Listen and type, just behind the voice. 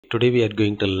Today we are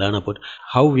going to learn about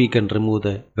how we can remove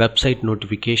the website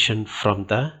notification from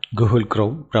the Google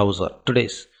Chrome browser.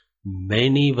 Today's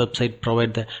many websites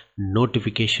provide the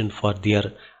notification for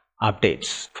their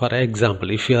updates. For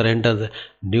example, if you are enter the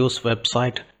news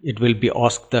website, it will be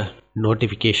ask the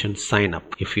notification sign up.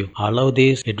 If you allow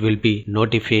this, it will be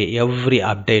notify every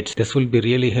updates. This will be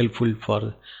really helpful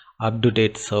for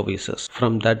up-to-date services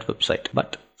from that website.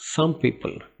 But some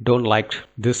people don't like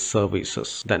this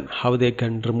services. Then how they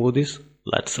can remove this?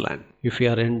 Let's learn. If you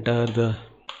are enter the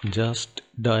Just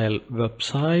Dial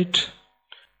website,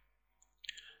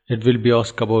 it will be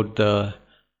asked about the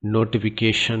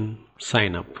notification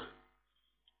sign up.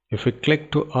 If you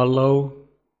click to allow,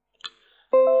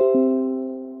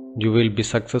 you will be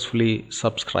successfully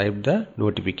subscribed the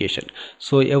notification.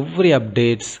 So every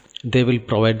updates they will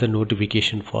provide the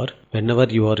notification for whenever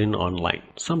you are in online.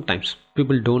 Sometimes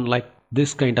people don't like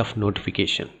this kind of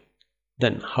notification.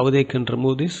 Then how they can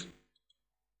remove this?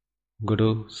 Go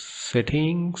to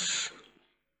settings,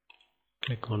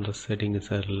 click on the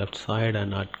settings at the left side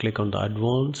and click on the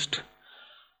advanced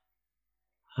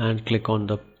and click on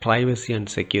the privacy and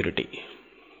security.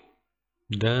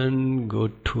 Then go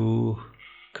to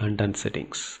content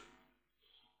settings,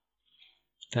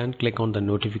 then click on the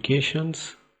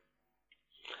notifications.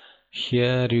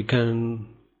 Here you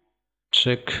can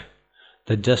check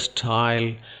the Just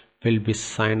Dial will be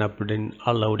signed up in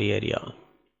allowed area.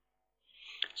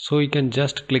 So you can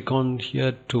just click on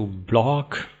here to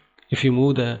block. If you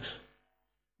move the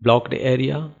blocked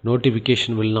area,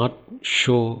 notification will not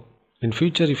show. In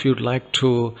future, if you'd like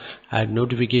to add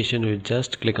notification, you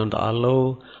just click on the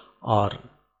allow or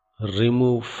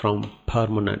remove from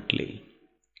permanently.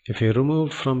 If you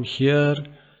remove from here,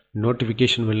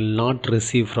 notification will not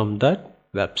receive from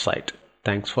that website.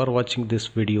 Thanks for watching this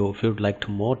video. If you'd like to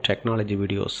more technology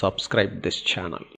videos, subscribe this channel.